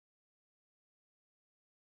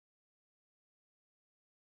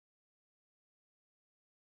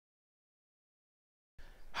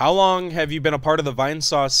How long have you been a part of the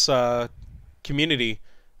Vinesauce community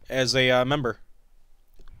as a member?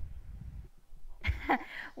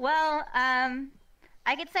 Well,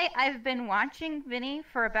 I could say I've been watching Vinny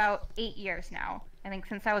for about 8 years now. I think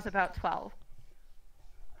since I was about 12.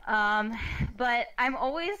 Um, but I'm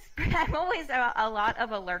always I'm always a lot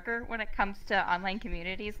of a lurker when it comes to online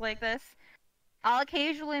communities like this. I'll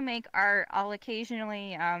occasionally make art. I'll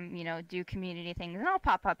occasionally do community things, and I'll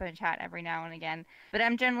pop up in chat every now and again. But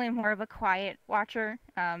I'm generally more of a quiet watcher.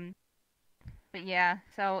 But yeah,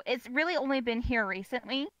 so it's really only been here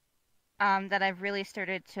recently that I've really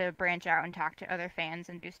started to branch out and talk to other fans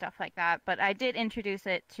and do stuff like that. But I did introduce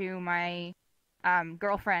it to my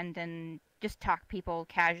girlfriend and just talk people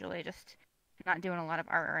casually, just not doing a lot of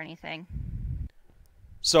art or anything.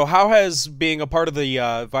 So, how has being a part of the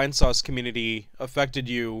Vinesauce community affected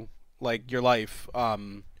you, like your life,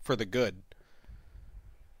 for the good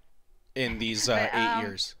in these But 8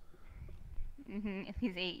 years?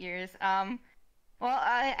 these 8 years, well,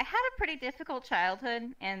 I had a pretty difficult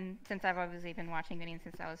childhood, and since I've obviously been watching Vinny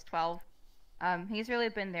since I was 12, he's really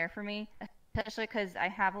been there for me, especially because I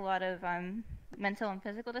have a lot of mental and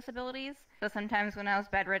physical disabilities. So sometimes when I was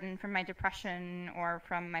bedridden from my depression or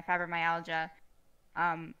from my fibromyalgia,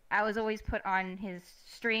 I was always put on his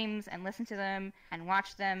streams and listen to them and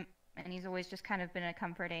watch them, and he's always just kind of been a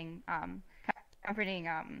comforting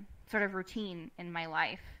sort of routine in my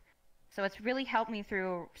life. So it's really helped me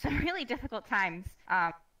through some really difficult times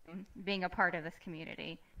being a part of this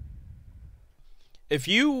community. If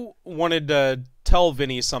you wanted to tell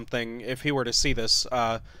Vinny something, if he were to see this,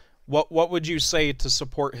 what would you say to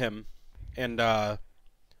support him, and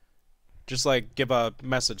just like give a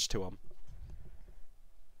message to him?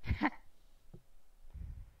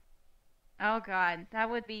 Oh God, that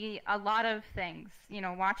would be a lot of things.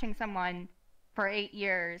 Watching someone for 8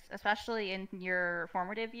 years, especially in your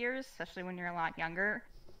formative years, especially when you're a lot younger,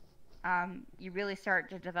 you really start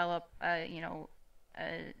to develop a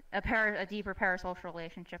deeper parasocial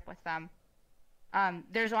relationship with them.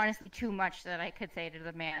 There's honestly too much that I could say to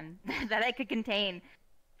the man that I could contain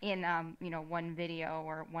in one video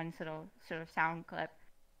or one sort of sound clip.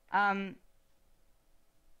 Um,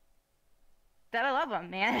 that I love him,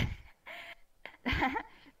 man.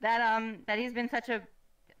 That he's been such a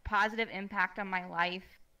positive impact on my life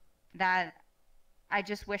that I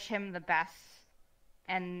just wish him the best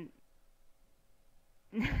and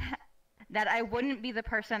that I wouldn't be the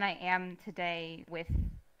person I am today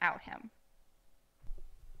without him.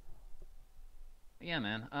 Yeah,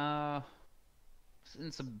 man.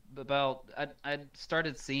 Since about I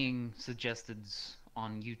started seeing suggesteds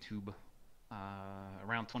on YouTube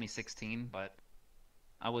around 2016, but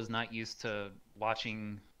I was not used to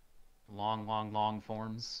watching long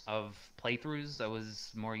forms of playthroughs. I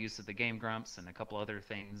was more used to the Game Grumps and a couple other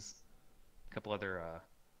things, a couple other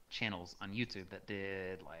channels on YouTube that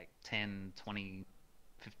did like 10, 20,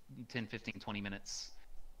 15, 10, 15, 20 minutes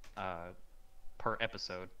uh, per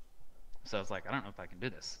episode. So I was like, I don't know if I can do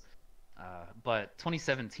this. But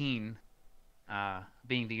 2017,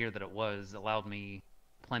 being the year that it was, allowed me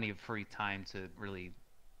plenty of free time to really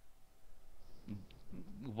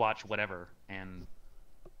watch whatever. And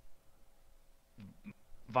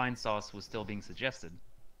Vine Sauce was still being suggested,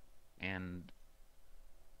 and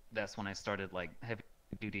that's when I started like heavy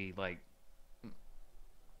duty like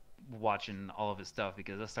watching all of his stuff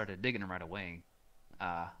because I started digging him right away.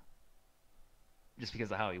 Uh, just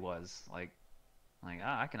because of how he was.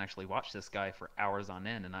 I can actually watch this guy for hours on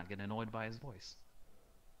end and not get annoyed by his voice.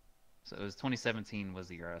 So it was 2017 was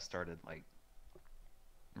the year I started like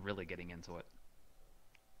really getting into it.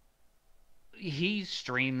 He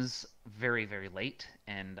streams very late,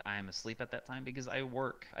 and I'm asleep at that time because I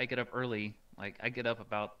work. I get up early. Like I get up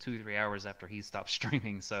about 2 3 hours after he stops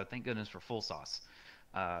streaming. So thank goodness for Full Sauce,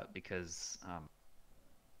 because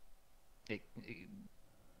it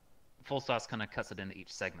Full Sauce kind of cuts it into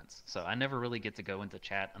each segments. So I never really get to go into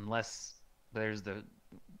chat unless there's the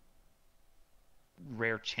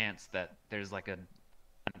rare chance that there's like an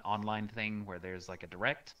online thing where there's like a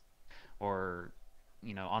direct or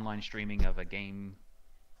online streaming of a game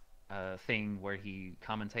thing where he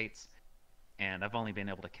commentates, and I've only been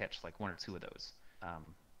able to catch like one or two of those.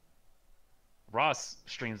 Um, Ross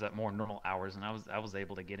streams at more normal hours, and I was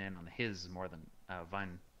able to get in on his more than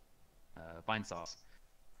Vine Sauce.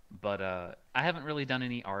 But I haven't really done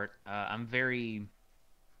any art. I'm very,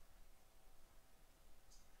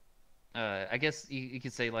 I guess you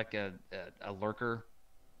could say like a lurker,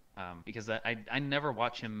 because I never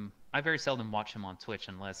watch him. I very seldom watch him on Twitch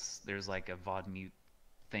unless there's like a VOD mute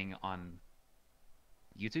thing on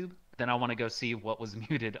YouTube. Then I want to go see what was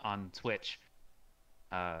muted on Twitch.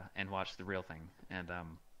 and watch the real thing. And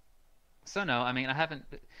so no, I mean I haven't.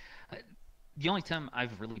 uh, The only time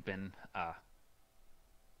I've really been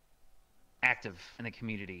active in the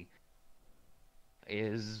community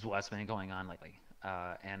is what's been going on lately.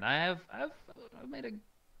 And I've made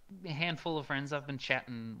a handful of friends. I've been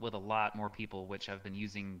chatting with a lot more people, which I've been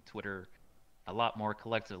using Twitter a lot more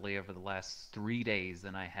collectively over the last 3 days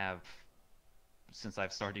than I have since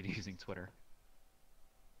I've started using Twitter.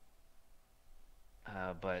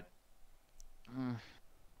 But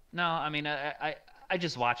no, I mean I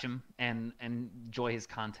just watch him and enjoy his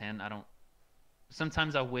content. I don't.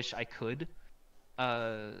 Sometimes I wish I could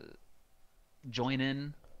uh, join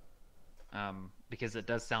in because it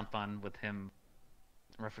does sound fun with him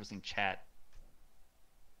referencing chat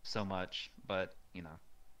so much. But you know,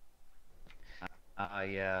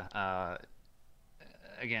 yeah.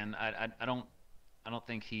 Again, I don't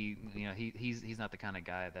think he's not the kind of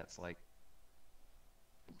guy that's like,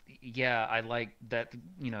 yeah, I like that.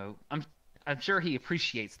 I'm sure he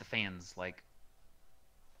appreciates the fans like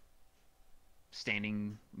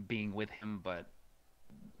standing being with him, but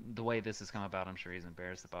the way this has come about, I'm sure he's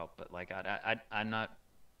embarrassed about. But like, I'm not.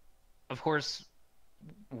 Of course,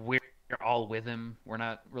 we're all with him. We're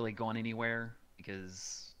not really going anywhere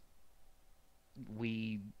because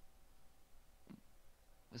we.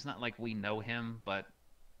 It's not like we know him, but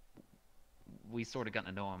we sort of gotten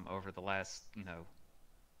to know him over the last,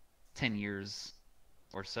 10 years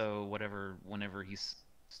or so, whenever he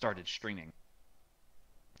started streaming.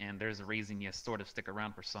 And there's a reason you sort of stick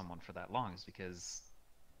around for someone for that long, is because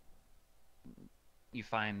you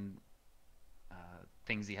find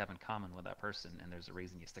things you have in common with that person, and there's a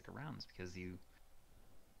reason you stick around, is because you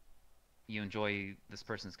enjoy this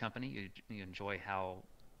person's company, you enjoy how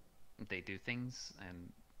they do things, and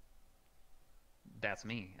that's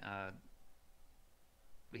me.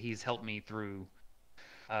 He's helped me through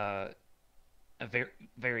a very,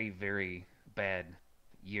 very, very bad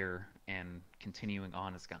year, and continuing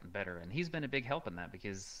on has gotten better. And he's been a big help in that,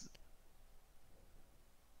 because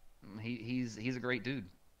he's a great dude,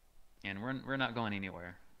 and we're not going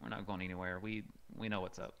anywhere. We're not going anywhere. We know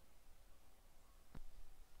what's up.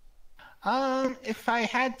 If I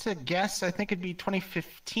had to guess, I think it'd be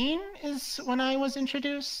 2015 is when I was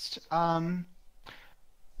introduced.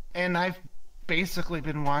 And I've basically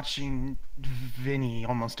been watching Vinny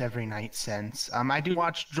almost every night since. I do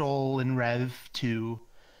watch Joel and Rev too,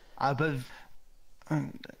 but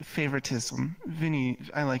favoritism. Vinny,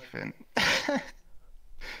 I like Vin.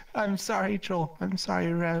 I'm sorry, Joel. I'm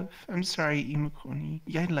sorry, Rev. I'm sorry, Imakuni.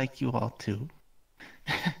 Yeah, I like you all too.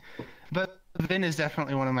 But Vin is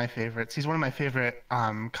definitely one of my favorites. He's one of my favorite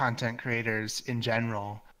content creators in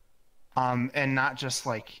general. And not just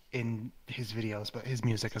like in his videos, but his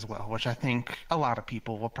music as well, which I think a lot of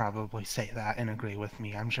people will probably say that and agree with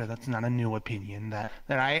me. I'm sure that's not a new opinion that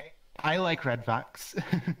I like Red Fox.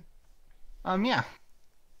 Yeah.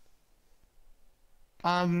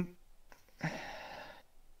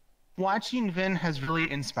 Watching Vin has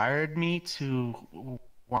really inspired me to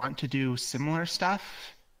want to do similar stuff.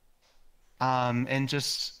 And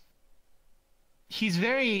just he's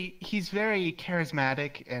very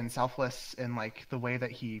charismatic and selfless, and like the way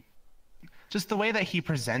that he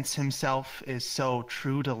presents himself is so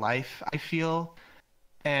true to life, I feel.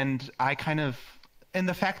 And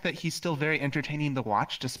the fact that he's still very entertaining to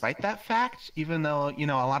watch despite that fact, even though, a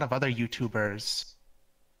lot of other YouTubers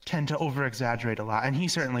tend to over-exaggerate a lot, and he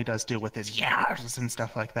certainly does do with his yars and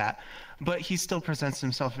stuff like that, but he still presents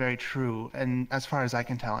himself very true, and as far as I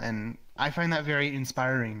can tell, and I find that very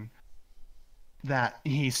inspiring, that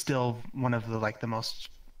he's still one of the most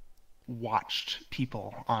watched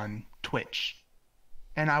people on Twitch.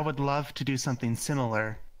 And I would love to do something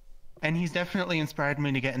similar. And he's definitely inspired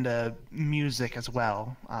me to get into music as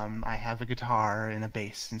well. I have a guitar and a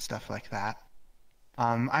bass and stuff like that.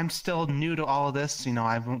 I'm still new to all of this.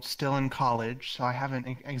 I'm still in college, so I haven't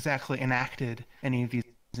exactly enacted any of these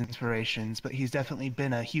inspirations, but he's definitely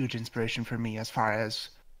been a huge inspiration for me as far as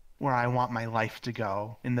where I want my life to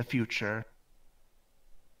go in the future.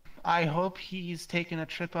 I hope he's taken a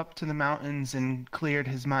trip up to the mountains and cleared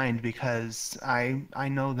his mind, because I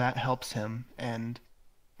know that helps him, and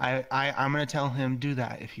I'm gonna tell him, do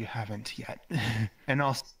that if you haven't yet. And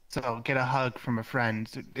also get a hug from a friend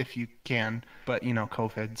if you can, but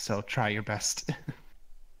COVID, so try your best.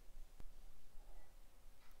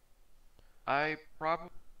 I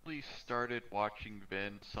probably started watching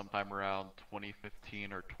Vin sometime around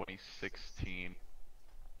 2015 or 2016.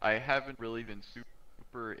 I haven't really been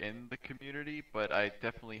super in the community, but I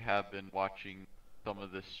definitely have been watching some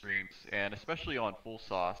of the streams, and especially on Full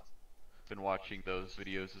Sauce, been watching those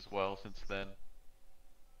videos as well since then.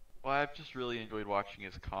 Well, I've just really enjoyed watching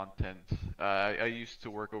his content. I used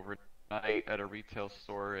to work overnight at a retail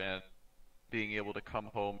store, and being able to come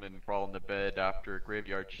home and crawl into bed after a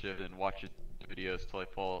graveyard shift and watch his videos till I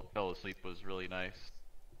fell asleep was really nice.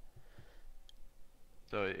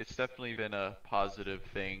 So it's definitely been a positive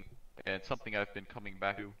thing and something I've been coming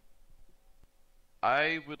back to.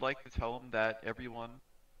 I would like to tell him that everyone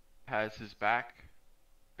has his back.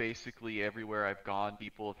 Basically everywhere I've gone,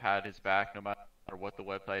 people have had his back no matter what the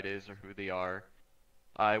website is or who they are.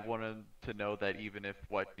 I want him to know that even if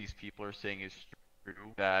what these people are saying is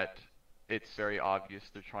true, that it's very obvious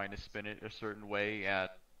they're trying to spin it a certain way, and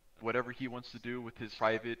whatever he wants to do with his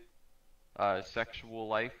private sexual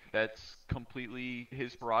life, that's completely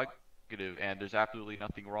his prerogative, and there's absolutely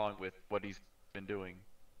nothing wrong with what he's been doing.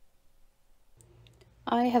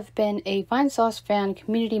 I have been a Vinesauce fan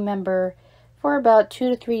community member for about 2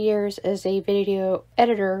 to 3 years as a video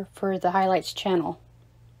editor for the Highlights channel.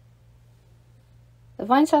 The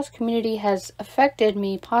Vinesauce community has affected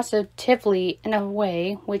me positively in a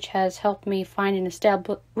way which has helped me find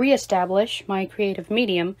and re-establish my creative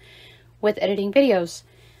medium with editing videos.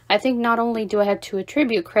 I think not only do I have to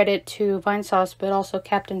attribute credit to Vinesauce, but also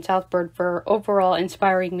Captain Southbird for overall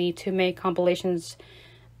inspiring me to make compilations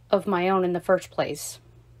of my own in the first place.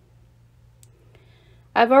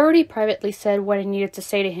 I've already privately said what I needed to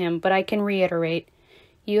say to him, but I can reiterate.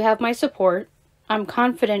 You have my support. I'm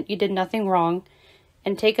confident you did nothing wrong,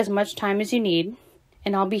 and take as much time as you need,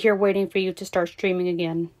 and I'll be here waiting for you to start streaming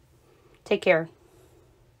again. Take care.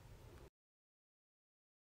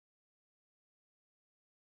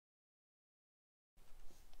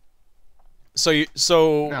 So Now, what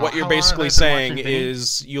you're how long have I basically been saying watching Vinny?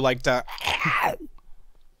 is you like to.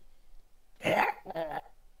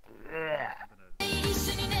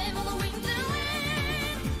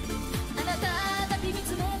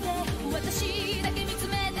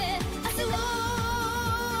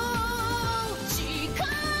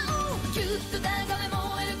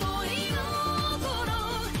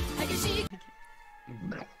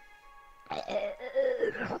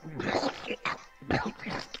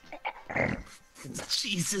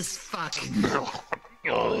 Jesus fuck.